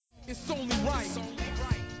It's only right.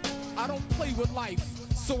 I don't play with life,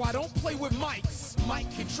 so I don't play with mics. Mic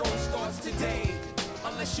control starts today.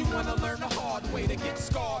 Unless you wanna learn the hard way to get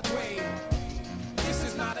scarred way. This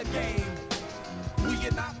is not a game. We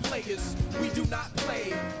are not players. We do not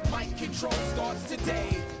play. Mic control starts today.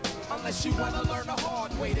 Unless you wanna learn the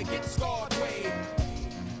hard way to get scarred way.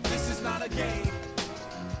 This is not a game.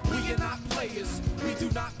 We are not players. We do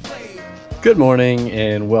not play. Good morning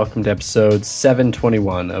and welcome to episode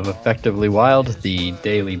 721 of Effectively Wild, the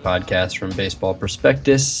daily podcast from Baseball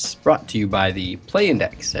Prospectus, brought to you by the Play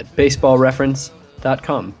Index at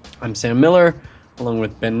baseballreference.com. I'm Sam Miller, along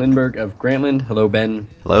with Ben Lindbergh of Grantland. Hello, Ben.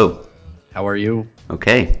 Hello. How are you?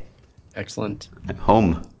 Okay. Excellent. I'm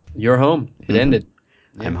home. You're home. It ended.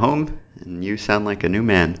 Yeah. I'm home, and you sound like a new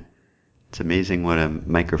man. It's amazing what a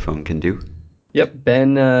microphone can do. Yep,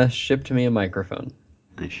 Ben shipped me a microphone.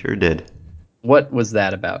 I sure did. What was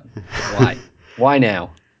that about? Why? Why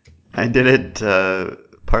now? I did it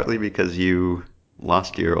partly because you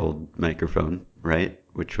lost your old microphone, right?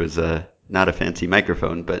 Which was not a fancy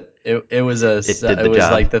microphone, but it was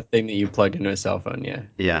job. Like the thing that you plugged into a cell phone. Yeah.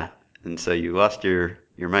 Yeah. And so you lost your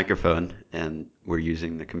microphone, and we're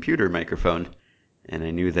using the computer microphone, and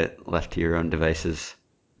I knew that left to your own devices,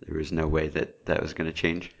 there was no way that was going to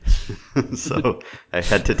change. So I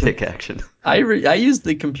had to take action. I used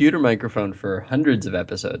the computer microphone for hundreds of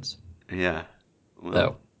episodes. Yeah. Well,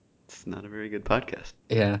 So it's not a very good podcast.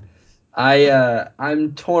 Yeah.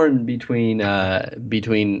 I'm torn between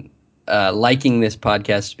liking this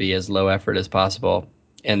podcast to be as low effort as possible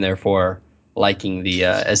and therefore liking the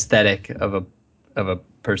aesthetic of a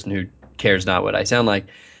person who cares not what I sound like,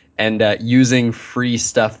 and using free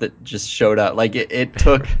stuff that just showed up. Like it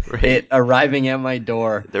took Right. it arriving at my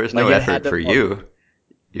door. There was no like effort for you.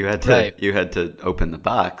 You had to Right. you had to open the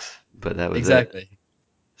box, but that was Exactly.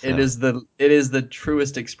 it. It So. is the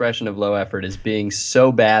truest expression of low effort, is being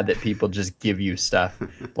so bad that people just give you stuff.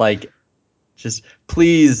 Like, just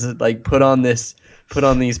please, like, put on these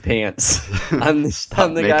pants. I'm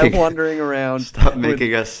the guy wandering around. Stop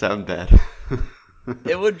making us sound bad.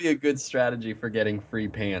 It would be a good strategy for getting free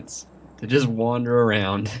pants to just wander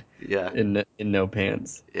around Yeah. in no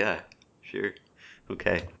pants. Yeah. Sure.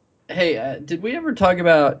 Okay. Hey, did we ever talk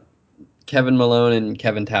about Kevin Malone and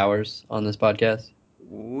Kevin Towers on this podcast?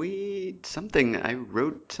 Maybe I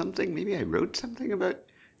wrote something about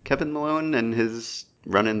Kevin Malone and his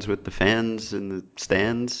run-ins with the fans in the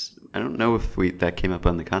stands. I don't know if that came up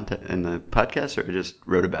on the content in the podcast, or I just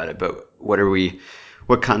wrote about it. But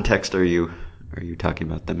what context are you talking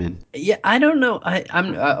about them in? Yeah, I don't know.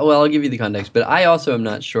 I'm well. I'll give you the context, but I also am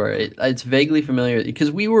not sure. It's vaguely familiar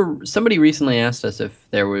because somebody recently asked us if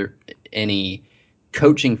there were any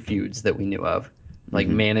coaching feuds that we knew of, like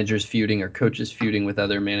managers feuding or coaches feuding with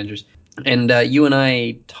other managers. And you and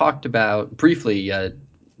I talked about briefly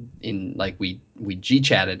in like we G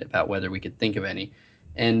chatted about whether we could think of any.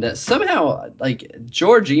 And somehow, like,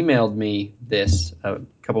 George emailed me this a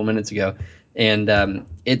couple minutes ago, and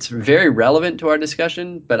it's very relevant to our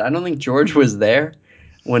discussion, but I don't think George was there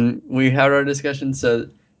when we had our discussion, so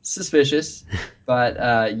suspicious,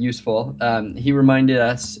 but useful. He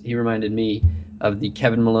reminded me of the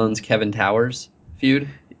Kevin Malone's Kevin Towers feud.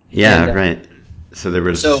 Yeah, And right. So there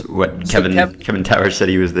was so what so Kevin Towers said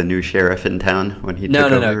he was the new sheriff in town when he took no,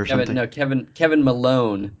 over or something. Kevin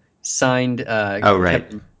Malone signed Oh,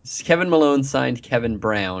 right. Kevin Malone signed Kevin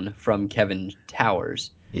Brown from Kevin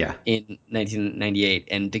Towers Yeah. in 1998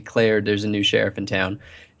 and declared there's a new sheriff in town.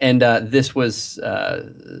 And this was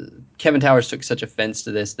Kevin Towers took such offense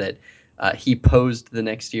to this that he posed the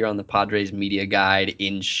next year on the Padres media guide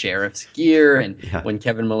in sheriff's gear. And Yeah. when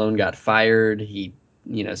Kevin Malone got fired, he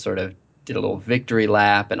sort of did a little victory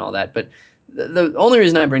lap and all that. But the only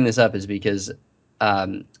reason I bring this up is because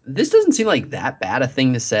this doesn't seem like that bad a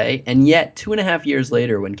thing to say. And yet 2.5 years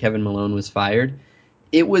later, when Kevin Malone was fired,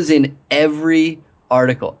 it was in every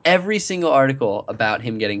single article about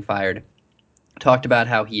him getting fired, talked about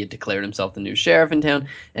how he had declared himself the new sheriff in town,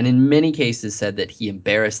 and in many cases said that he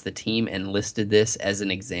embarrassed the team and listed this as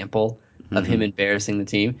an example of him embarrassing the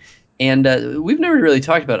team. And we've never really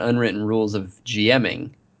talked about unwritten rules of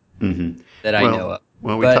GMing that I know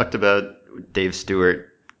Well, of. we But talked about Dave Stewart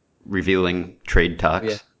revealing trade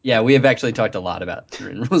talks. we have actually talked a lot about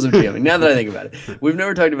unwritten rules of GMing. Now that I think about it, we've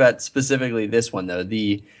never talked about specifically this one though.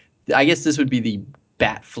 I guess this would be the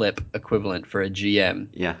bat flip equivalent for a GM,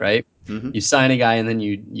 Yeah. right? Mm-hmm. You sign a guy and then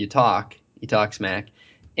you talk smack,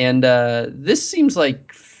 and this seems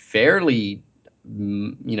like fairly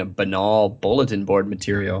banal bulletin board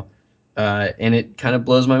material, and it kind of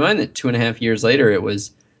blows my mind that 2.5 years later it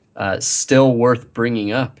was still worth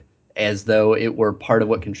bringing up as though it were part of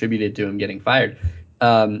what contributed to him getting fired.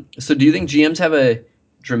 So do you think GMs have a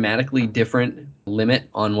dramatically different limit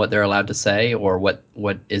on what they're allowed to say or what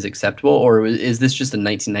is acceptable, or is this just a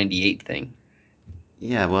 1998 thing?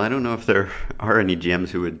 Yeah, well, I don't know if there are any GMs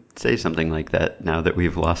who would say something like that now that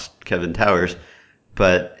we've lost Kevin Towers,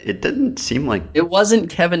 but it didn't seem like It wasn't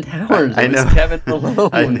Kevin Towers. I It was know. Kevin I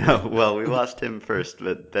Malone. know. Well, we lost him first,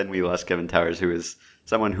 but then we lost Kevin Towers, who is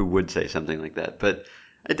someone who would say something like that. But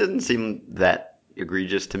it didn't seem that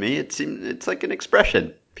egregious to me. It's like an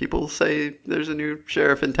expression. People say there's a new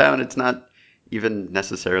sheriff in town. It's not even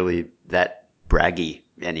necessarily that braggy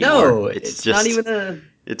anymore. No, It's it's not just even a.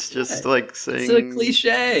 it's just Yeah, like it's a saying,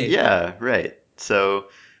 cliche. yeah, right. So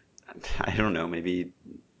I don't know. Maybe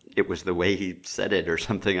it was the way he said it or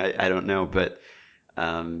something. I don't know, but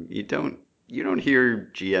you don't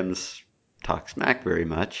hear GMs talk smack very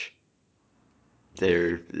much.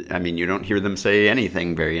 I mean, you don't hear them say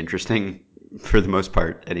anything very interesting for the most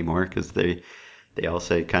part anymore because they all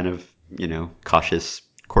say kind of cautious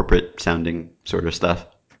corporate sounding sort of stuff.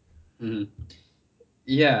 Mhm.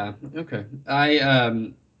 Yeah. Okay.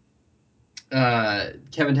 I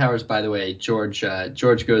Kevin Towers, by the way, George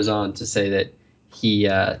goes on to say that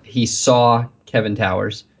he saw Kevin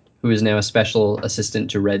Towers, who is now a special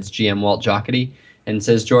assistant to Reds GM Walt Jocketty, and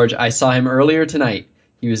says, George, I saw him earlier tonight.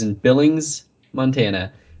 He was in Billings,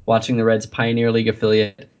 Montana, watching the Reds Pioneer League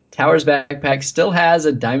affiliate. Towers' backpack still has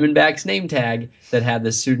a Diamondbacks name tag that had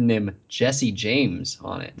the pseudonym Jesse James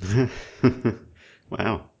on it.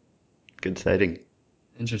 Wow, good sighting.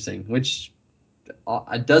 Interesting. Which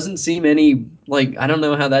it doesn't seem any like I don't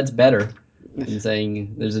know how that's better than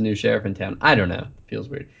saying there's a new sheriff in town. I don't know. Feels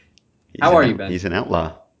weird. How are you, Ben? He's an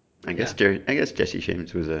outlaw. Yeah. I guess Jesse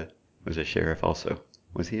James was a sheriff also.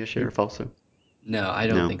 Was he a sheriff also? No, I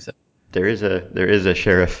don't No. think so. There is a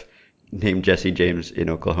sheriff named Jesse James in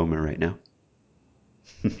Oklahoma right now.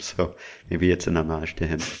 So maybe it's an homage to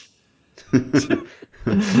him.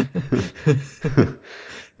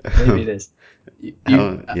 Maybe it is.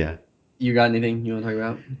 How, yeah. You got anything you want to talk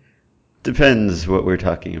about? Depends what we're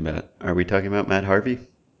talking about. Are we talking about Matt Harvey?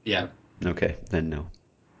 Yeah. Okay, then no.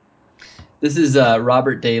 This is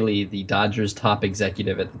Robert Daly, the Dodgers top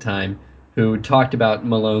executive at the time, who talked about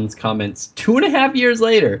Malone's comments 2.5 years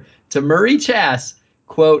later to Murray Chass.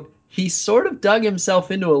 Quote, he sort of dug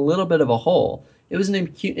himself into a little bit of a hole. It was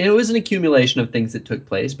an accumulation of things that took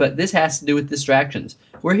place, but this has to do with distractions.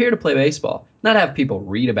 We're here to play baseball, not have people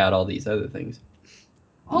read about all these other things.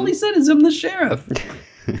 All he said is, I'm the sheriff.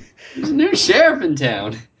 There's a new sheriff in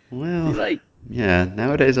town. Well, He's like, yeah,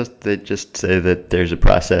 nowadays they just say that there's a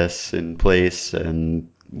process in place and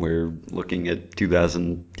we're looking at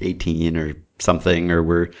 2018 or something, or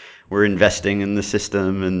we're investing in the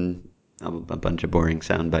system and a bunch of boring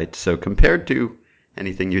sound bites. So compared to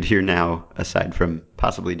anything you'd hear now, aside from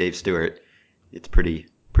possibly Dave Stewart, it's pretty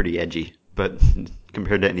edgy. But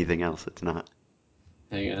compared to anything else, it's not.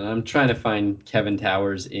 hang on, I'm trying to find Kevin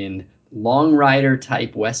Towers in Long Rider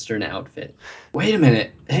type Western outfit. Wait a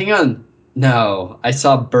minute, hang on. No, I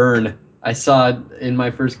saw Burn. I saw in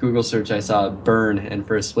my first Google search, I saw Burn, and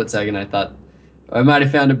for a split second, I thought I might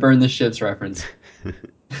have found a Burn the Ships reference,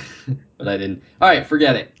 but I didn't. All right,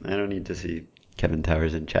 forget it. I don't need to see Kevin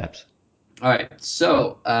Towers in chaps. All right,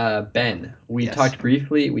 so Ben, we Yes. talked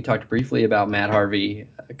briefly. We talked briefly about Matt Harvey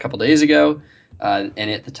a couple days ago, and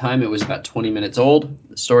at the time it was about 20 minutes old.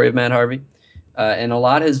 The story of Matt Harvey, and a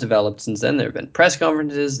lot has developed since then. There have been press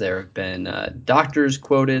conferences. There have been doctors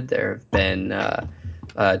quoted. There have been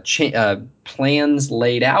plans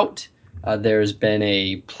laid out. There's been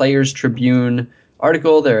a Players Tribune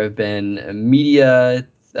article. There have been media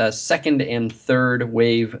second and third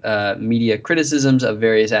wave media criticisms of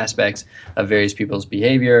various aspects of various people's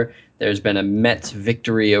behavior. There's been a Mets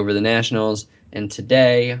victory over the Nationals, and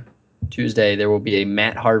today, Tuesday, there will be a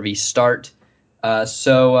Matt Harvey start.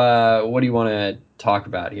 So what do you want to talk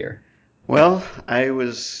about here? Well, I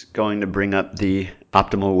was going to bring up the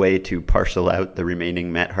optimal way to parcel out the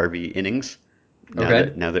remaining Matt Harvey innings.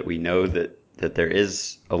 Okay. Now that we know that there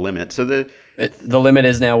is a limit. So The limit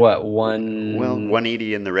is now what,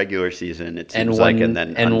 180 in the regular season, it and seems like, and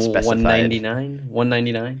then unspecified. 199?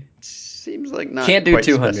 199? Seems like Can't not do quite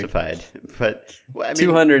 200. specified. But well, I mean,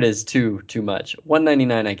 200 is too much.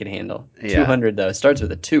 199 I can handle. yeah. 200 though starts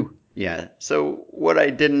with a 2. Yeah. So what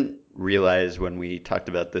I didn't realize when we talked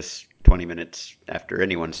about this 20 minutes after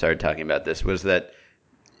anyone started talking about this was that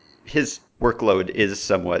his workload is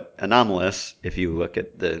somewhat anomalous if you look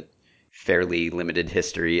at the fairly limited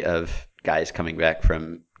history of guys coming back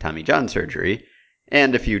from Tommy John surgery.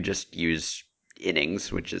 And if you just use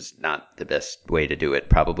innings, which is not the best way to do it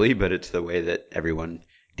probably, but it's the way that everyone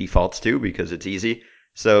defaults to because it's easy.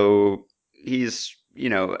 So he's,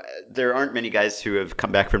 there aren't many guys who have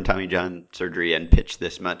come back from Tommy John surgery and pitched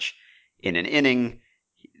this much in an inning.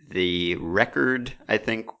 The record, I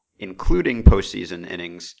think, including postseason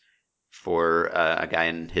innings for a guy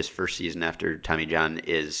in his first season after Tommy John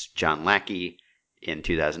is John Lackey in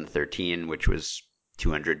 2013, which was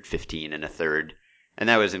 215 and a third. And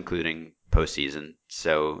that was including postseason.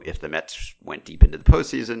 So if the Mets went deep into the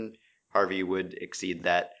postseason, Harvey would exceed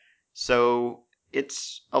that. So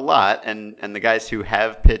it's a lot. And the guys who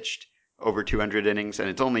have pitched over 200 innings, and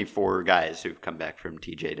it's only 4 guys who've come back from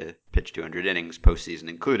TJ to pitch 200 innings, postseason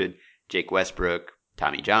included: Jake Westbrook,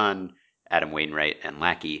 Tommy John, Adam Wainwright, and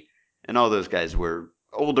Lackey. And all those guys were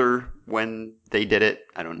older when they did it.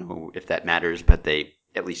 I don't know if that matters, but they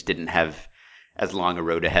at least didn't have as long a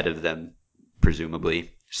road ahead of them,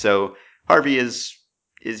 presumably. So Harvey is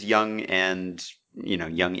young and,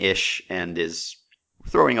 youngish, and is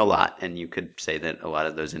throwing a lot. And you could say that a lot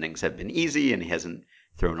of those innings have been easy, and he hasn't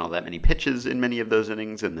thrown all that many pitches in many of those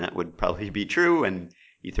innings, and that would probably be true. And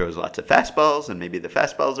he throws lots of fastballs, and maybe the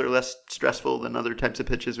fastballs are less stressful than other types of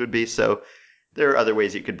pitches would be. So there are other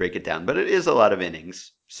ways you could break it down, but it is a lot of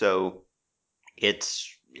innings. So it's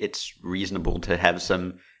reasonable to have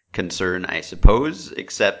some concern, I suppose,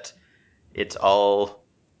 except it's all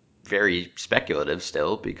very speculative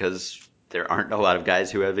still because there aren't a lot of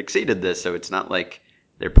guys who have exceeded this. So it's not like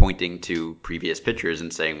they're pointing to previous pitchers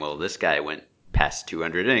and saying, well, this guy went past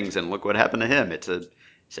 200 innings and look what happened to him. It's a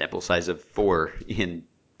sample size of 4 in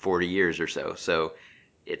 40 years or so. So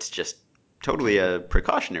it's just totally a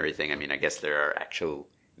precautionary thing. I mean, I guess there are actual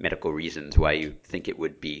medical reasons why you think it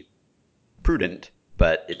would be prudent,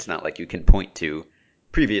 but it's not like you can point to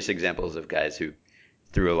previous examples of guys who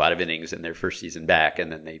threw a lot of innings in their first season back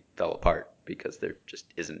and then they fell apart, because there just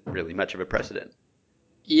isn't really much of a precedent.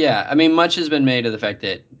 Yeah, I mean, much has been made of the fact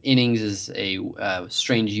that innings is a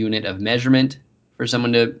strange unit of measurement for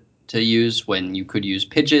someone to use when you could use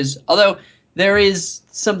pitches. Although there is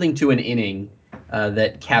something to an inning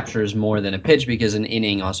that captures more than a pitch, because an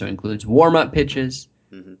inning also includes warm-up pitches.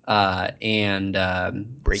 Mm-hmm.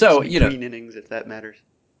 And breaks so, between innings, if that matters.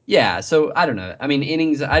 Yeah, so I don't know. I mean,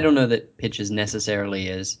 innings, I don't know that pitches necessarily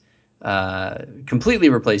is completely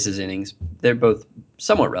replaces innings. They're both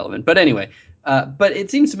somewhat relevant. But anyway, but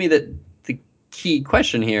it seems to me that the key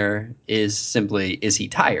question here is simply, is he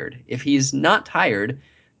tired? If he's not tired,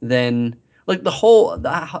 then like the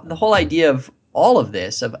whole idea of all of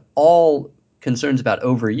this, of all concerns about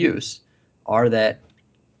overuse, are that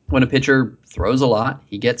when a pitcher throws a lot,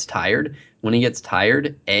 he gets tired. When he gets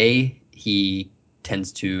tired, he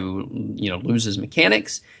tends to lose his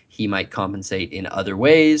mechanics. He might compensate in other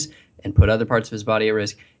ways and put other parts of his body at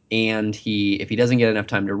risk. And if he doesn't get enough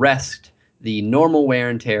time to rest, the normal wear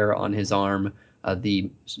and tear on his arm,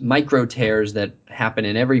 the micro tears that happen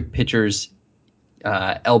in every pitcher's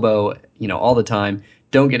elbow, all the time,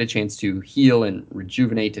 don't get a chance to heal and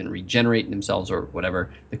rejuvenate and regenerate themselves, or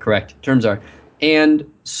whatever the correct terms are.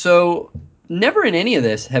 And so never in any of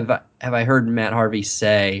this have I heard Matt Harvey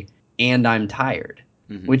say, "and I'm tired,"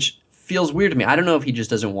 Mm-hmm. which feels weird to me. I don't know if he just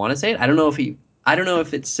doesn't want to say it. I don't know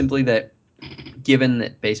if it's simply that, given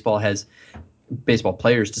that baseball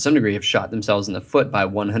players to some degree have shot themselves in the foot by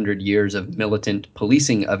 100 years of militant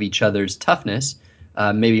policing of each other's toughness.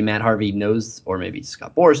 Maybe Matt Harvey knows, or maybe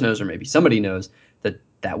Scott Boras knows, or maybe somebody knows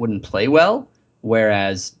that wouldn't play well,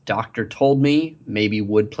 whereas Doctor Told Me maybe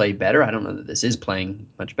would play better. I don't know that this is playing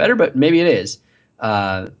much better, but maybe it is.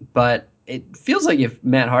 But it feels like if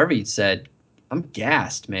Matt Harvey said, "I'm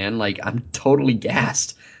gassed, man, like I'm totally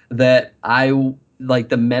gassed," that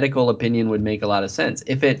the medical opinion would make a lot of sense.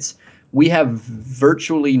 If it's, we have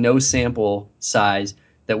virtually no sample size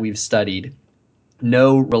that we've studied,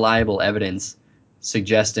 no reliable evidence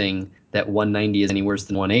suggesting that 190 is any worse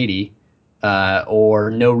than 180,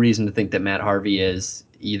 or no reason to think that Matt Harvey is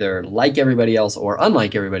either like everybody else or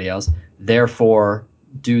unlike everybody else, therefore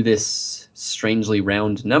do this strangely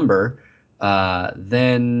round number,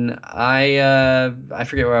 then I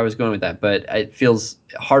forget where I was going with that, but it feels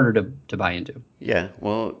harder to buy into. Yeah,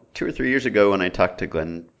 well, 2 or 3 years ago when I talked to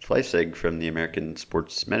Glenn Fleissig from the American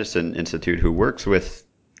Sports Medicine Institute, who works with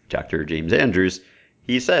Dr. James Andrews,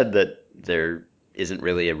 he said that there isn't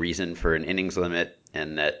really a reason for an innings limit,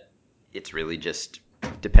 and that it's really just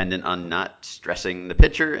dependent on not stressing the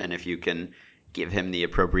pitcher. And if you can give him the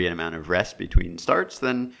appropriate amount of rest between starts,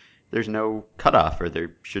 then there's no cutoff, or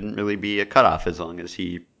there shouldn't really be a cutoff, as long as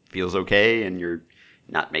he feels okay and you're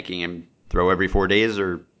not making him throw every 4 days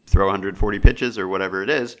or throw 140 pitches or whatever it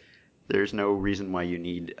is. There's no reason why you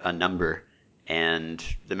need a number. And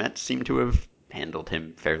the Mets seem to have handled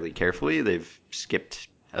him fairly carefully. They've skipped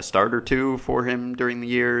a start or two for him during the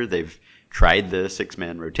year. They've tried the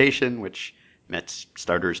 6-man rotation, which Mets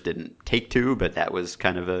starters didn't take to, but that was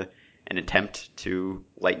kind of an attempt to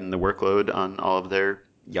lighten the workload on all of their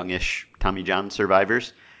youngish Tommy John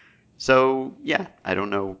survivors. So, yeah, I don't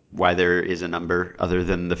know why there is a number other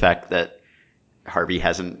than the fact that Harvey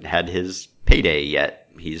hasn't had his payday yet.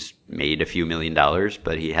 He's made a few $1,000,000,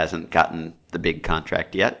 but he hasn't gotten the big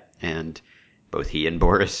contract yet. And both he and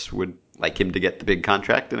Boris would like him to get the big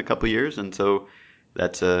contract in a couple years. And so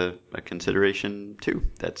that's a consideration too.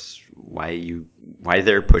 That's why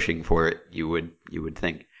they're pushing for it, you would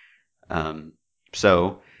think.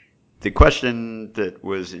 So the question that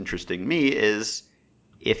was interesting me is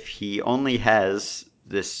if he only has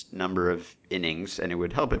this number of innings, and it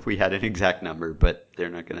would help if we had an exact number, but they're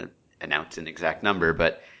not going to announce an exact number.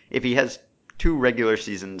 But if he has 2 regular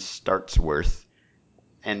season starts worth,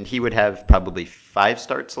 and he would have probably 5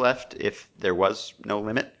 starts left if there was no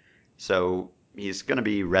limit. So he's going to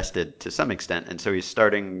be rested to some extent. And so he's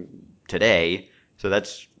starting today. So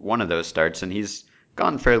that's one of those starts. And he's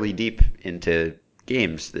gone fairly deep into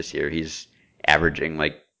games this year. He's averaging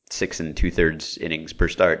like 6 2/3 innings per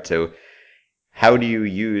start. So how do you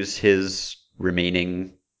use his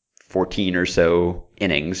remaining 14 or so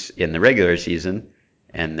innings in the regular season?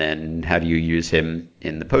 And then how do you use him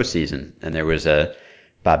in the postseason? And there was a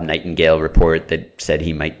Bob Nightingale report that said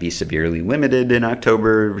he might be severely limited in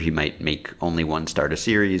October. He might make only 1 start a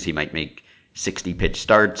series. He might make 60 pitch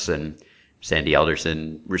starts. And Sandy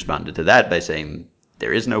Alderson responded to that by saying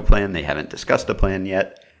there is no plan. They haven't discussed a plan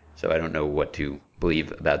yet. So I don't know what to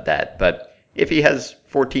believe about that. But if he has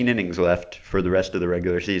 14 innings left for the rest of the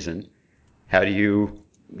regular season, how do you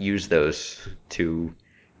use those to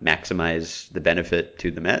maximize the benefit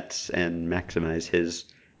to the Mets and maximize his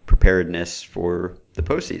preparedness for the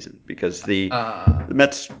postseason? Because the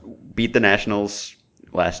Mets beat the Nationals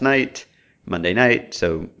last night, Monday night,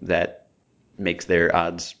 so that makes their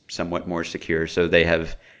odds somewhat more secure. So they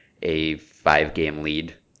have a 5-game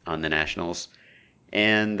lead on the Nationals,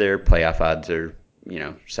 and their playoff odds are,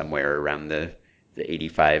 somewhere around the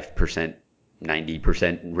 85%,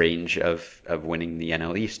 90% range of winning the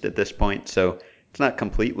NL East at this point. So it's not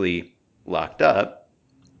completely locked up.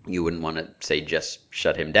 You wouldn't want to say just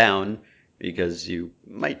shut him down because you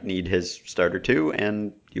might need his starter too,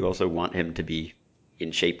 and you also want him to be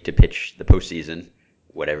in shape to pitch the postseason,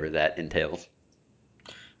 whatever that entails.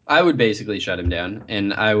 I would basically shut him down,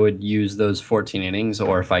 and I would use those 14 innings,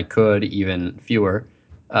 or if I could, even fewer,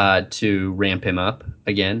 to ramp him up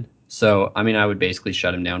again. So, I would basically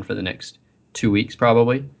shut him down for the next 2 weeks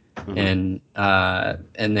probably, and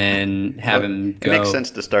then have him go. It makes sense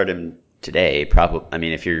to start him today,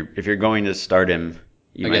 probably. If you're going to start him,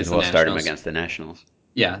 you might as well start him against the Nationals.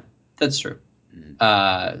 Yeah, that's true.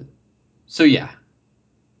 So yeah.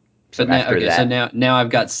 So after that, so now I've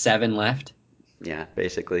got 7 left. Yeah,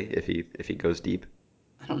 basically, if he goes deep.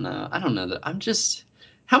 I don't know that I'm just.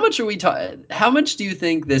 How much are we talking? How much do you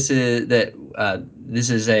think this is this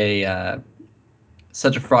is a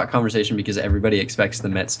such a fraught conversation because everybody expects the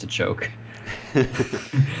Mets to choke?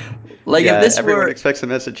 If everyone expects the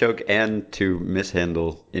Mets to choke and to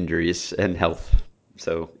mishandle injuries and health,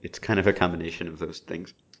 so it's kind of a combination of those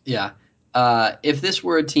things. Yeah. If this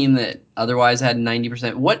were a team that otherwise had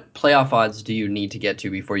 90%, what playoff odds do you need to get to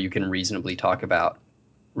before you can reasonably talk about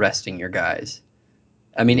resting your guys?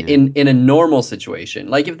 In a normal situation,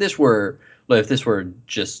 like if this were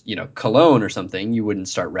just Cologne or something, you wouldn't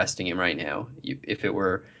start resting him right now. If it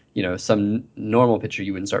were some normal pitcher,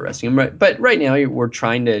 you wouldn't start resting him. But right now we're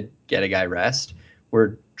trying to get a guy rest.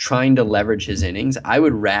 We're trying to leverage his innings. I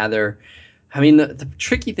would rather. The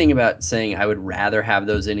tricky thing about saying I would rather have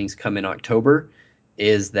those innings come in October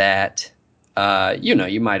is that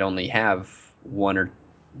you might only have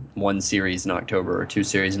one series in October or 2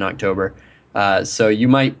 series in October. So you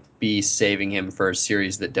might be saving him for a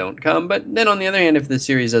series that don't come. But then on the other hand, if the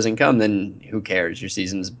series doesn't come, then who cares? Your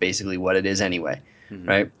season's basically what it is anyway,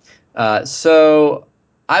 right? So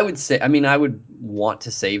I would say, I would want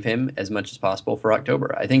to save him as much as possible for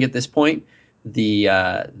October. I think at this point, the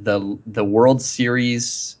World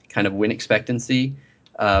Series kind of win expectancy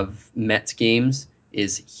of Mets games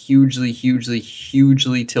is hugely, hugely,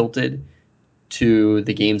 hugely tilted to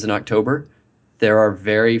the games in October. There are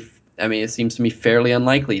it seems to me fairly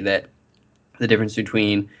unlikely that the difference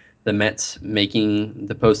between the Mets making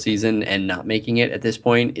the postseason and not making it at this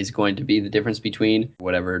point is going to be the difference between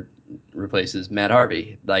whatever replaces Matt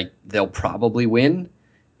Harvey. Like, they'll probably win,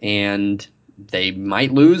 and they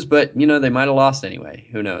might lose, but they might have lost anyway.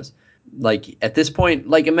 Who knows? Like at this point,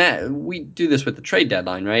 like we do this with the trade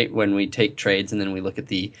deadline, right? When we take trades and then we look at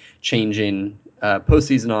the change in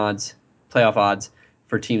postseason odds, playoff odds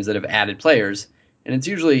for teams that have added players, and it's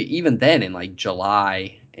usually even then in like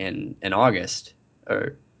July and August,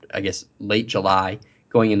 or I guess late July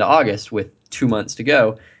going into August with 2 months to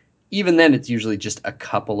go. Even then, it's usually just a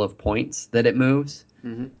couple of points that it moves.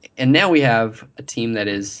 Mm-hmm. And now we have a team that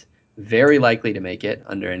is very likely to make it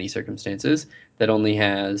under any circumstances, that only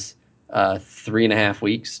has 3.5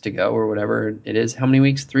 weeks to go or whatever it is. How many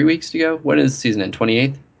weeks? 3 weeks to go? When is the season end?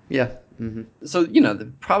 28th? Yeah. Mm-hmm. So,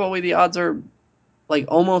 probably the odds are like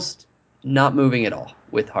almost not moving at all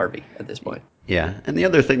with Harvey at this point. Yeah, and the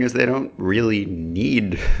other thing is they don't really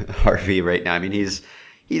need Harvey right now. I mean, he's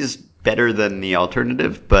better than the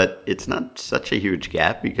alternative, but it's not such a huge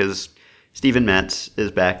gap because Steven Matz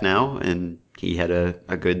is back now, and he had a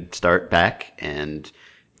good start back, and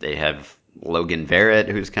they have Logan Verrett,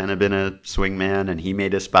 who's kind of been a swing man, and he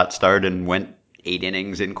made a spot start and went 8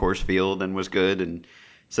 innings in Coors Field and was good, and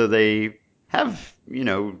so they have,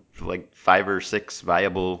 like 5 or 6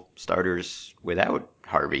 viable starters without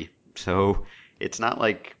Harvey. So it's not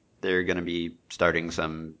like they're going to be starting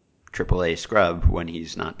some AAA scrub when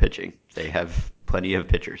he's not pitching. They have plenty of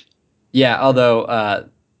pitchers. Yeah, although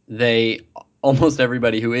they almost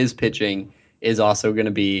everybody who is pitching is also going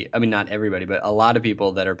to be, I mean, not everybody, but a lot of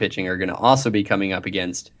people that are pitching are going to also be coming up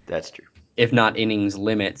against, That's true. if not innings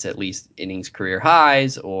limits, at least innings career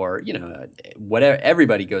highs, or whatever.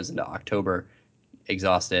 Everybody goes into October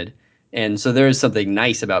exhausted, and so there is something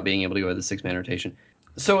nice about being able to go with a 6-man rotation.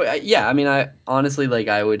 So yeah, I mean, I honestly, like,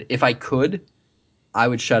 I would, if I could, I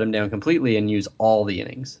would shut him down completely and use all the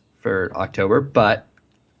innings for October. But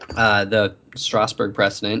the Strasburg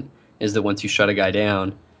precedent is that once you shut a guy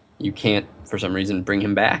down, you can't, for some reason, bring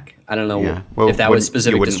him back. I don't know Yeah. Well, if that was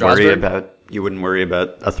specific to Strasburg. You wouldn't worry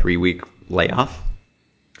about a 3-week layoff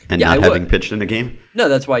and Yeah, not I having would. pitched in a game. No,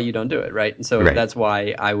 that's why you don't do it, right? And so Right. that's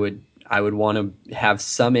why I would want to have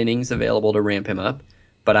some innings available to ramp him up,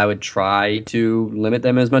 but I would try to limit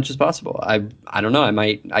them as much as possible. I don't know.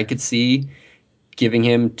 I could see giving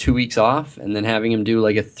him 2 weeks off and then having him do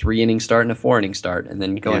like a 3-inning start and a 4-inning start, and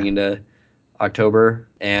then going into October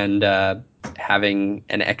and having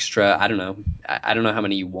an extra. I don't know. I don't know how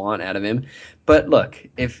many you want out of him, but look,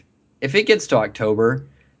 if it gets to October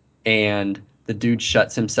and the dude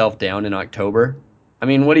shuts himself down in October, I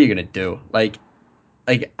mean, what are you gonna do? Like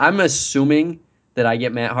I'm assuming that I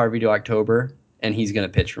get Matt Harvey to October and he's gonna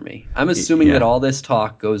pitch for me. I'm assuming that Yeah. all this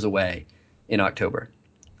talk goes away in October.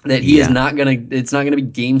 That he is Yeah. not gonna. It's not gonna be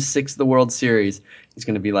Game 6 of the World Series. He's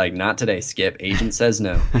gonna be like, not today, Skip. Agent says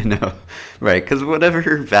no. I know. Right. Because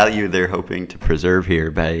whatever value they're hoping to preserve here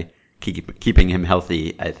by keeping him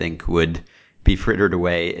healthy, I think would be frittered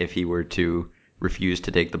away if he were to refuse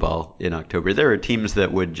to take the ball in October. There are teams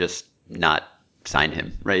that would just not sign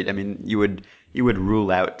him, right? I mean, you would rule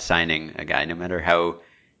out signing a guy no matter how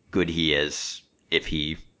good he is if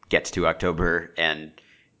he gets to October and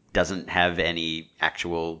doesn't have any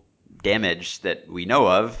actual damage that we know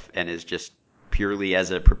of and is just purely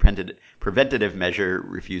as a preventative measure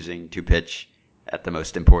refusing to pitch at the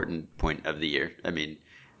most important point of the year. I mean,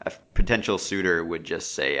 a potential suitor would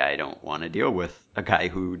just say, I don't want to deal with a guy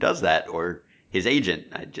who does that, or his agent.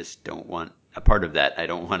 I just don't want a part of that. I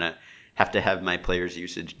don't want to have my players'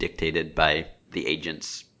 usage dictated by the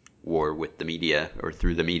agent's war with the media or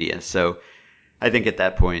through the media. So I think at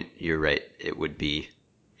that point, you're right. It would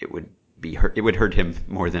hurt him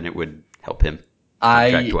more than it would help him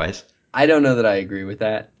contract I wise. I don't know that I agree with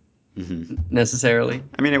that Hmm. necessarily.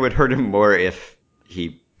 I mean, it would hurt him more if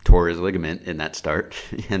he tore his ligament in that start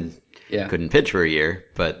and Yeah. couldn't pitch for a year,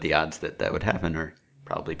 but the odds that that would happen are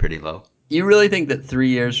probably pretty low. You really think that 3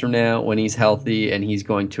 years from now, when he's healthy and he's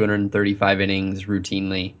going 235 innings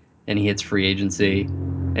routinely, and he hits free agency,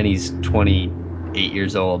 and he's 28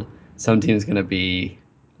 years old, some team's gonna be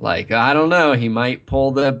like, I don't know, he might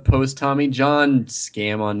pull the post Tommy John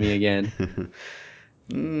scam on me again.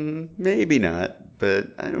 Maybe not,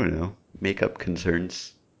 but I don't know. Makeup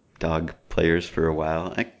concerns dog players for a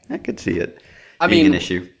while. I could see it I being an mean,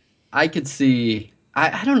 issue. I could see.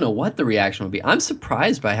 I don't know what the reaction would be. I'm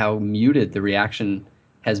surprised by how muted the reaction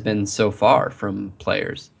has been so far from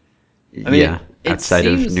players. I mean, Yeah, it outside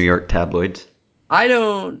of New seems. York tabloids. I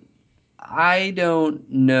don't. I don't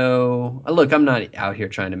know. Look, I'm not out here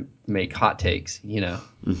trying to make hot takes.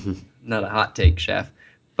 Hmm. Not a hot take chef,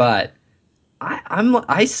 but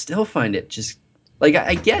I still find it just like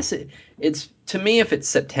I guess it's to me if it's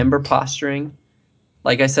September posturing.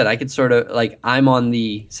 Like I said, I could sort of like I'm on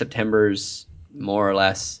the September's more or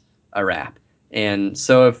less a wrap, and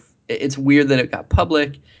so if it's weird that it got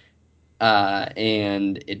public,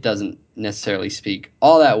 and it doesn't necessarily speak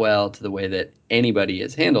all that well to the way that anybody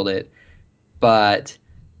has handled it. But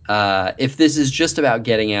if this is just about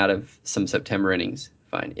getting out of some September innings,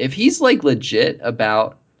 fine. If he's like legit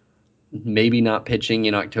about maybe not pitching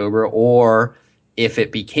in October, or if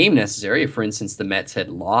it became necessary, if, for instance, the Mets had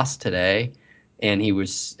lost today and he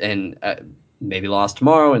was, and maybe lost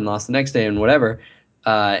tomorrow and lost the next day and whatever,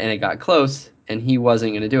 and it got close and he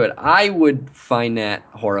wasn't going to do it, I would find that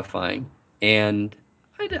horrifying. And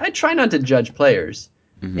I try not to judge players.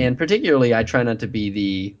 And particularly, I try not to be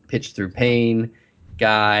the pitch through pain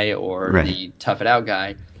guy or Right. the tough it out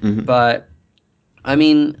guy. But I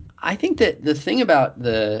mean, I think that the thing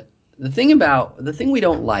we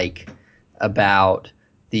don't like about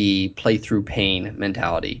the play through pain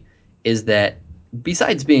mentality is that,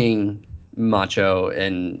 besides being macho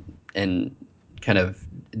and kind of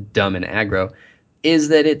dumb and aggro, is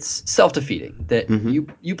that it's self-defeating. That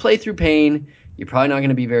you play through pain, you're probably not going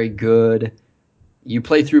to be very good. You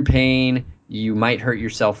play through pain, you might hurt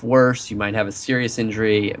yourself worse, you might have a serious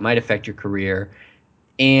injury, it might affect your career.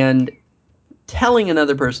 And telling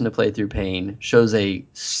another person to play through pain shows a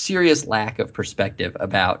serious lack of perspective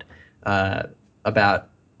about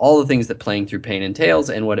all the things that playing through pain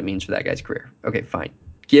entails and what it means for that guy's career. Okay, fine.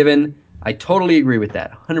 Given, I totally agree with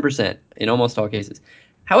that, 100% in almost all cases.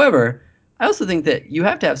 However, I also think that you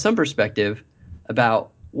have to have some perspective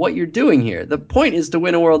about what you're doing here. The point is to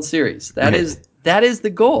win a World Series. That is the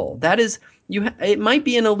goal. That is it might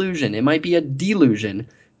be an illusion, it might be a delusion,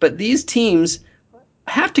 but these teams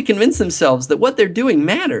have to convince themselves that what they're doing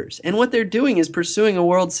matters, and what they're doing is pursuing a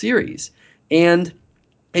World Series. And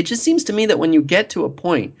it just seems to me that when you get to a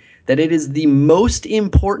point that it is the most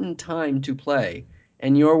important time to play,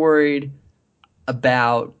 and you're worried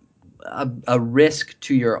about a risk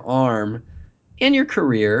to your arm and your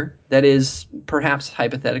career that is perhaps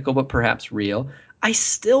hypothetical but perhaps real, I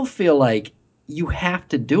still feel like you have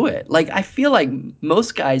to do it. Like, I feel like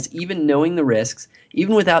most guys, even knowing the risks,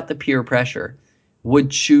 even without the peer pressure, would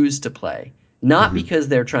choose to play. Not because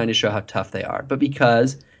they're trying to show how tough they are, but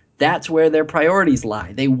because that's where their priorities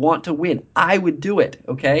lie. They want to win. I would do it,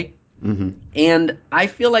 okay? And I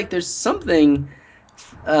feel like there's something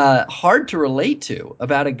hard to relate to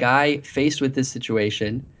about a guy faced with this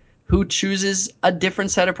situation who chooses a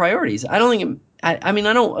different set of priorities. I don't think I mean,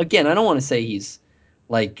 I don't want to say he's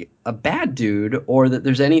like a bad dude or that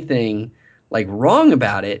there's anything like wrong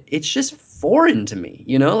about it. It's just foreign to me,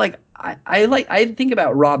 you know? Like I think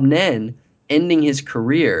about Rob Nen ending his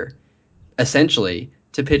career essentially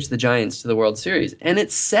to pitch the Giants to the World Series, and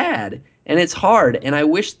it's sad and it's hard, and I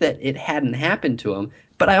wish that it hadn't happened to him,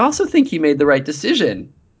 but I also think he made the right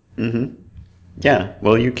decision. Yeah,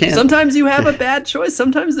 well, you can't. Sometimes you have a bad choice.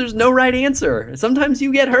 Sometimes there's no right answer. Sometimes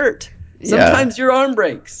you get hurt. Sometimes your arm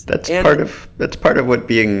breaks. That's part of what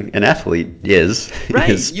being an athlete is. Right,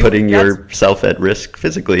 is putting yourself at risk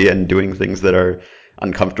physically and doing things that are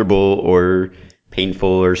uncomfortable or painful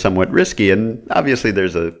or somewhat risky. And obviously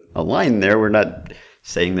there's a line there. We're not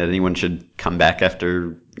saying that anyone should come back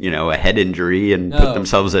after, a head injury and put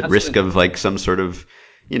themselves at risk of like some sort of,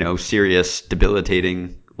 serious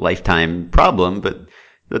debilitating lifetime problem, but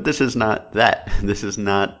this is not that. This is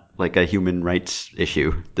not like a human rights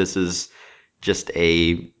issue. This is just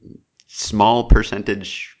a small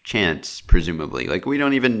percentage chance, presumably. Like we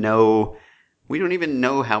don't even know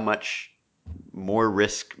how much more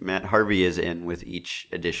risk Matt Harvey is in with each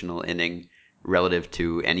additional inning relative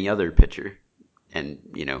to any other pitcher. And,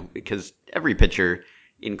 because every pitcher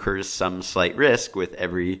incurs some slight risk with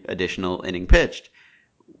every additional inning pitched,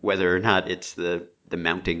 whether or not it's the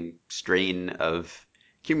mounting strain of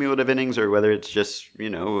cumulative innings or whether it's just,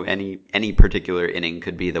 any particular inning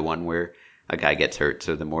could be the one where a guy gets hurt.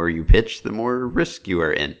 So the more you pitch, the more risk you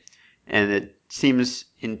are in. And it seems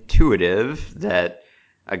intuitive that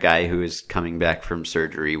a guy who is coming back from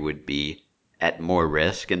surgery would be at more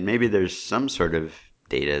risk. And maybe there's some sort of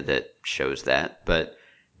data that shows that, but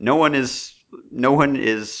no one is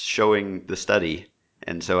showing the study.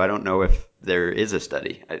 And so I don't know if there is a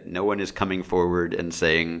study. No one is coming forward and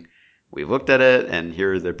saying, we've looked at it and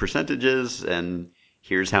here are the percentages and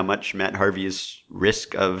here's how much Matt Harvey's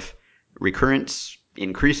risk of recurrence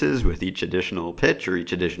increases with each additional pitch or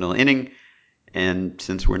each additional inning. And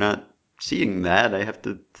since we're not seeing that, I have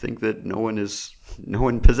to think that no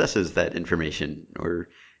one possesses that information. Or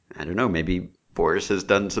I don't know, maybe Boris has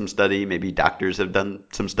done some study, maybe doctors have done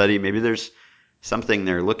some study, maybe there's something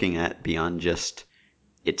they're looking at beyond just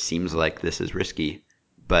it seems like this is risky.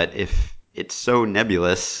 But if it's so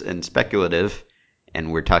nebulous and speculative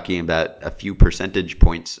and we're talking about a few percentage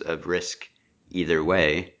points of risk either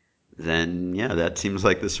way, then yeah, that seems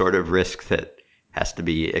like the sort of risk that has to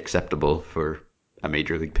be acceptable for a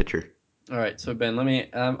major league pitcher. All right, so Ben, let me.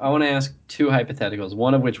 I want to ask two hypotheticals.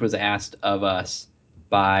 One of which was asked of us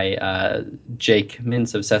by Jake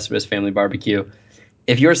Mintz of Cespedes Family Barbecue.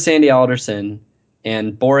 If you're Sandy Alderson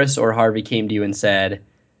and Boris or Harvey came to you and said,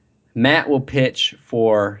 Matt will pitch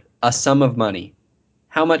for a sum of money,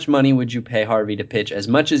 how much money would you pay Harvey to pitch as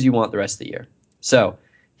much as you want the rest of the year? So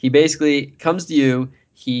he basically comes to you.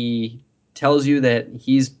 He tells you that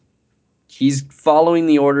he's following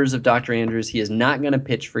the orders of Dr. Andrews. He is not going to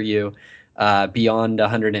pitch for you beyond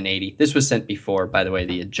 180. This was sent before, by the way,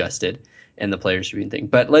 the adjusted and the players tribune thing.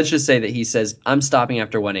 But let's just say that he says, I'm stopping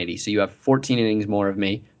after 180, so you have 14 innings more of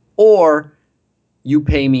me, or you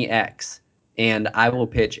pay me X, and I will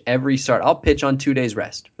pitch every start. I'll pitch on 2 days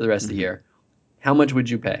rest for the rest of the year. How much would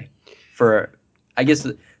you pay for? I guess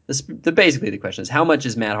basically the question is, how much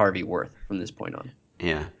is Matt Harvey worth from this point on?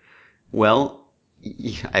 Yeah. Well,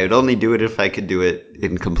 I would only do it if I could do it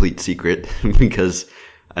in complete secret because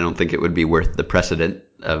I don't think it would be worth the precedent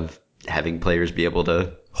of having players be able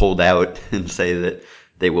to hold out and say that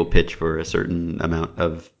they will pitch for a certain amount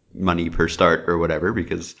of money per start or whatever,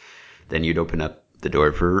 because then you'd open up the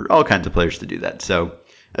door for all kinds of players to do that. So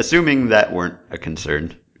assuming that weren't a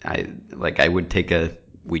concern, I would take a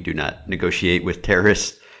we do not negotiate with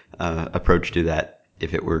terrorists approach to that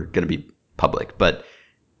if it were going to be public. But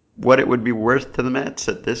what it would be worth to the Mets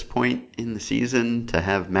at this point in the season to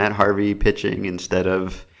have Matt Harvey pitching instead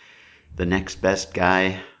of the next best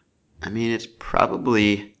guy, I mean, it's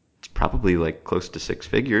probably like close to six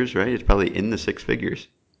figures, right? It's probably in the six figures.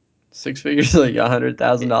 6 figures, like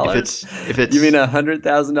 $100,000. If it's you mean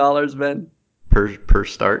 $100,000, Ben? Per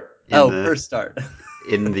start. Per start.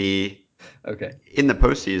 in the Okay. In the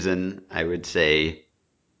postseason, I would say,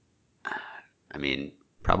 I mean,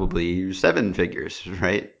 probably seven figures,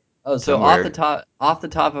 right? Oh, so Somewhere. off the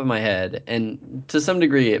top of my head, and to some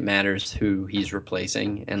degree it matters who he's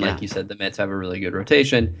replacing. And like you said, the Mets have a really good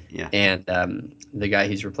rotation, and the guy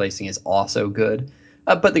he's replacing is also good.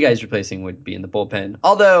 But the guy he's replacing would be in the bullpen,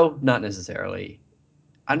 although not necessarily.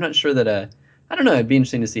 I'm not sure that I don't know. It'd be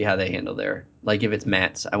interesting to see how they handle their, like, if it's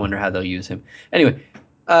Mats, I wonder how they'll use him. Anyway,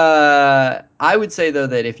 I would say though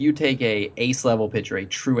that if you take a ace level pitcher, a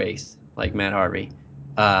true ace like Matt Harvey,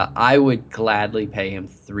 I would gladly pay him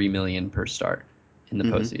 $3 million per start in the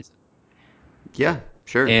postseason. Yeah,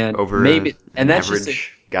 sure. And over maybe an that's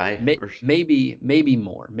average guy, maybe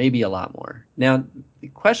more, maybe a lot more. Now the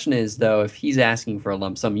question is though, if he's asking for a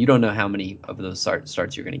lump sum, you don't know how many of those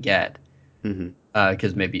starts you're going to get.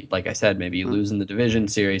 Because maybe, like I said, maybe you lose in the division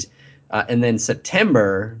series. And then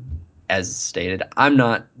September, as stated, I'm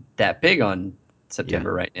not that big on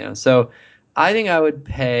September right now. So I think I would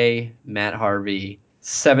pay Matt Harvey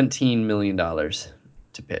 $17 million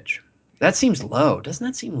to pitch. That seems low. Doesn't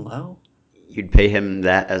that seem low? You'd pay him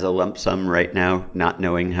that as a lump sum right now, not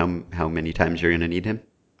knowing how many times you're going to need him?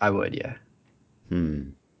 I would, yeah.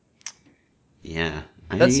 Yeah.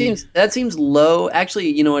 That seems low. Actually,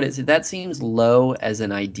 you know what it is? That seems low as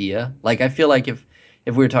an idea. Like, I feel like if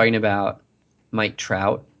we were talking about Mike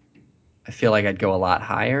Trout, I feel like I'd go a lot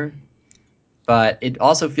higher. But it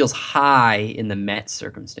also feels high in the Mets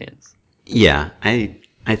circumstance. Yeah,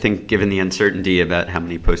 I think given the uncertainty about how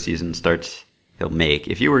many postseason starts he'll make,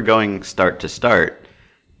 if you were going start to start,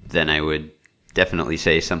 then I would definitely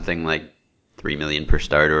say something like $3 million per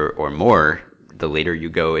start or more. The later you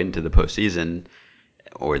go into the postseason,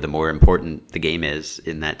 or the more important the game is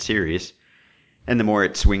in that series, and the more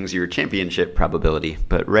it swings your championship probability.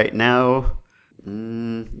 But right now,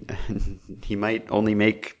 he might only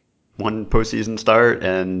make one postseason start,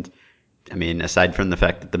 and I mean, aside from the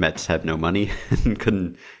fact that the Mets have no money and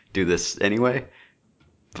couldn't do this anyway,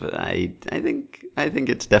 but I think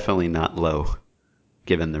it's definitely not low,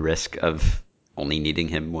 given the risk of only needing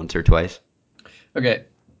him once or twice. Okay.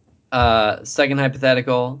 Second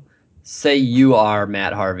hypothetical. Say you are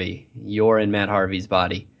Matt Harvey. You're in Matt Harvey's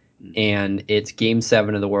body, and it's Game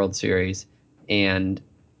 7 of the World Series, and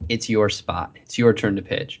it's your spot. It's your turn to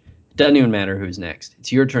pitch. It doesn't even matter who's next.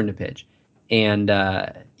 It's your turn to pitch. And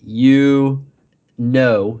you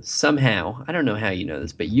know somehow, I don't know how you know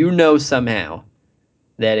this, but you know somehow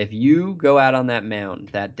that if you go out on that mound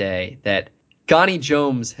that day, that Gonnie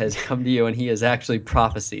Jones has come to you and he has actually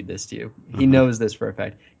prophesied this to you. He knows this for a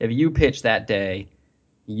fact. If you pitch that day,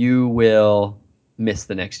 you will miss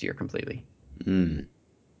the next year completely. Do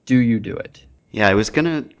you do it? Yeah, I was going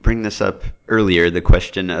to bring this up earlier, the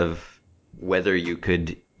question of whether you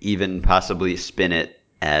could even possibly spin it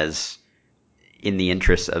as in the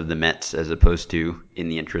interests of the Mets as opposed to in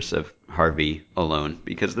the interests of Harvey alone.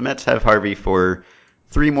 Because the Mets have Harvey for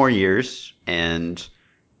 3 more years, and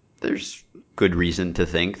there's good reason to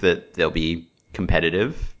think that they'll be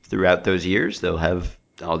competitive throughout those years. They'll have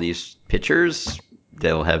all these pitchers.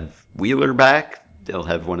 They'll have Wheeler back. They'll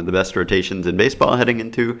have one of the best rotations in baseball heading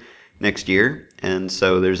into next year. And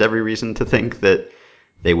so there's every reason to think that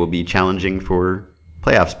they will be challenging for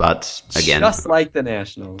playoff spots again. Just like the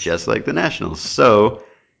Nationals. Just like the Nationals. So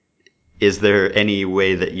is there any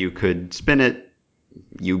way that you could spin it,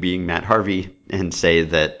 you being Matt Harvey, and say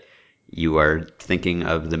that you are thinking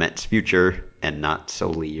of the Mets' future and not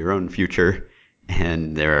solely your own future,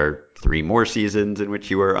 and there are 3 more seasons in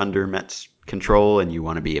which you are under Mets control and you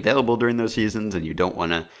want to be available during those seasons and you don't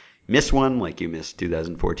want to miss one like you missed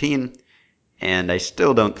 2014? And I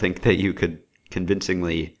still don't think that you could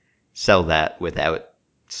convincingly sell that without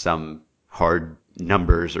some hard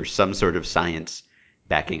numbers or some sort of science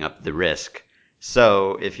backing up the risk.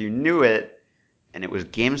 So if you knew it and it was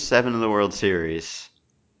Game 7 of the World Series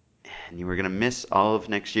and you were going to miss all of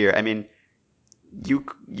next year, I mean,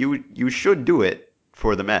 you should do it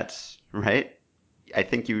for the Mets, right? I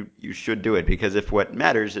think you should do it, because if what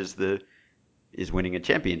matters is winning a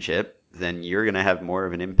championship, then you're going to have more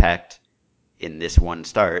of an impact in this one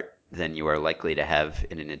start than you are likely to have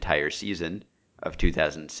in an entire season of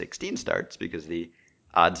 2016 starts, because the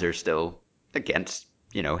odds are still against,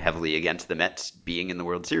 heavily against the Mets being in the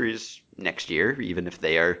World Series next year, even if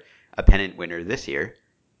they are a pennant winner this year.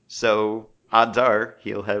 So odds are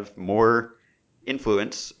he'll have more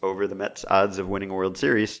influence over the Mets' odds of winning a World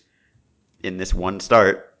Series in this one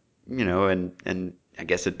start, and I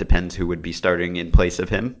guess it depends who would be starting in place of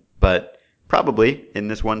him, but probably in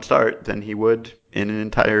this one start than he would in an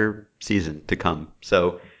entire season to come.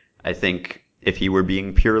 So I think if he were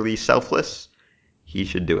being purely selfless, he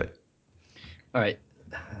should do it. All right.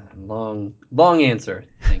 Long answer.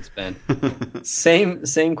 Thanks, Ben.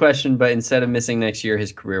 Same question, but instead of missing next year,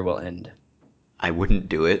 his career will end. I wouldn't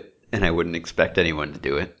do it, and I wouldn't expect anyone to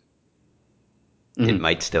do it. Mm-hmm. It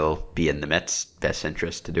might still be in the Mets' best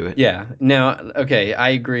interest to do it. Yeah. Now, okay, I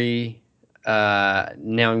agree. Now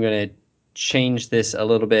I'm going to change this a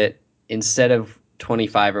little bit. Instead of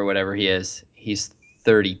 25 or whatever he is, he's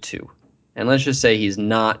 32. And let's just say he's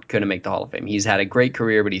not going to make the Hall of Fame. He's had a great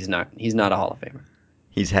career, but he's not a Hall of Famer.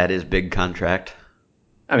 He's had his big contract.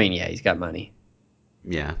 I mean, yeah, he's got money.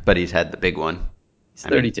 Yeah, but he's had the big one. He's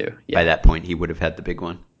 32. Yeah. By that point, he would have had the big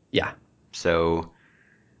one. Yeah. So,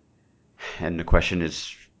 and the question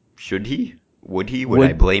is, should he? Would he? Would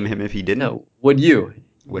I blame him if he didn't? No. Would you?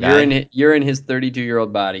 Would I? You're in his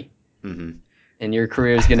 32-year-old body. Mm-hmm. And your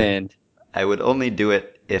career is going to end. I would only do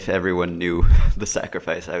it if everyone knew the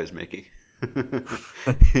sacrifice I was making.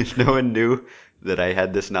 If no one knew that I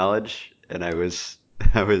had this knowledge and I was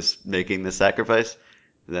making this sacrifice,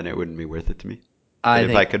 then it wouldn't be worth it to me. But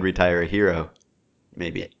if I could retire a hero,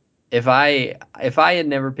 maybe. If I had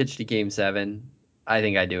never pitched a Game 7, I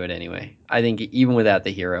think I'd do it anyway. I think even without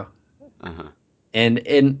the hero. Uh-huh.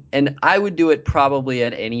 And I would do it probably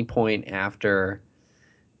at any point after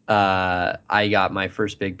I got my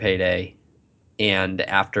first big payday and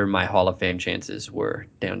after my Hall of Fame chances were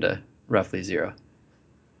down to roughly 0.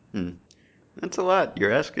 That's a lot.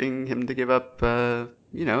 You're asking him to give up,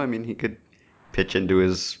 he could pitch into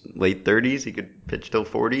his late 30s. He could pitch till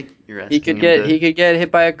 40. He could get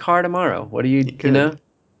hit by a car tomorrow. What do you know?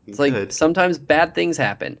 It's like sometimes bad things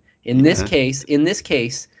happen. In this case,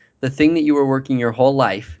 the thing that you were working your whole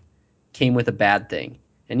life came with a bad thing,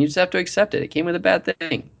 and you just have to accept it. It came with a bad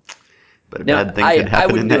thing. But bad thing could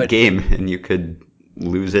happen in that game, and you could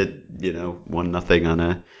lose it, 1-0 on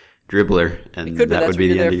a dribbler, and that would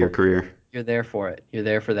be the end of your career. You're there for it. You're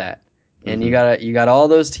there for that. And you got all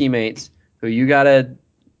those teammates who the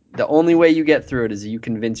only way you get through it is you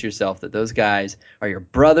convince yourself that those guys are your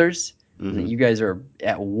brothers, and that you guys are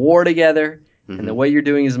at war together, and that what you're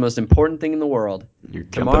doing is the most important thing in the world. You're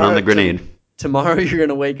jumping on the grenade. Tomorrow you're going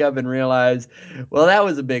to wake up and realize, well, that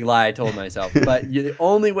was a big lie I told myself. But the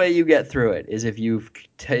only way you get through it is if you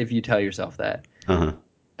tell yourself that.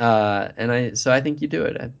 Uh-huh. So I think you do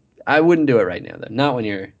it. I wouldn't do it right now, though. Not when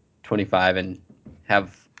you're 25 and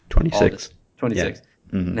have 26. 26.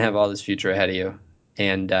 Yeah. And have all this future ahead of you,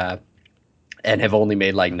 and have only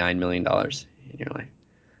made like $9 million in your life.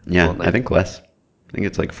 Yeah, well, I think less. I think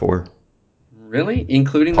it's like 4. Really?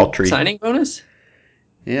 Including the signing bonus?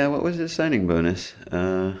 Yeah, what was his signing bonus?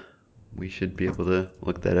 We should be able to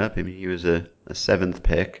look that up. I mean, he was a 7th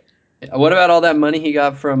pick. What about all that money he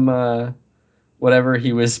got from whatever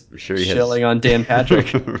he was shilling on Dan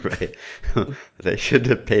Patrick? Right. They should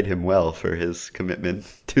have paid him well for his commitment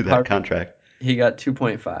to that contract. He got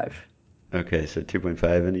 2.5. Okay, so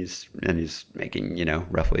 2.5, and he's making,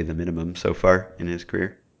 roughly the minimum so far in his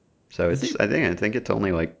career. So Is it's he? I think it's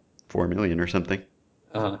only like 4 million or something.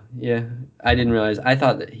 Yeah. I didn't realize. I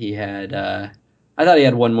thought that he had. I thought he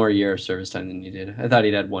had one more year of service time than he did. I thought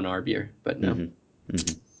he'd had one ARB year, but no. Hmm. Hmm.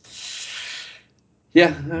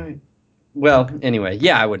 Yeah. All right. Well, anyway,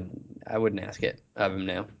 yeah, I wouldn't ask it of him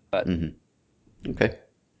now, but Hmm. Okay.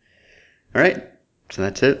 All right. So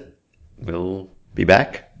that's it. We'll be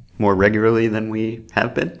back more regularly than we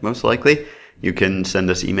have been, most likely. You can send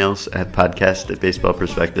us emails at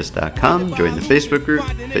podcast@baseballprospectus.com. Join the Facebook group,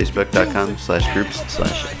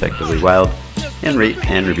 facebook.com/groups/effectivelywild, and rate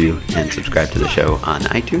and review and subscribe to the show on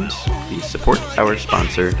iTunes. Please support our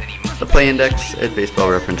sponsor, the Play Index, at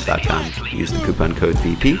baseballreference.com. Use the coupon code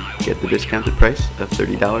BP. Get the discounted price of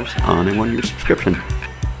 $30 on a one-year subscription.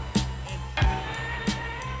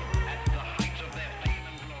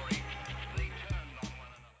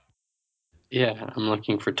 yeah, I'm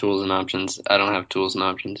looking for tools and options. I don't have tools and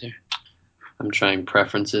options here. I'm trying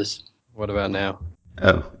preferences. What about now?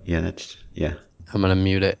 Oh, yeah, yeah. I'm gonna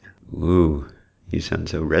mute it. Ooh, you sound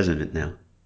so resonant now.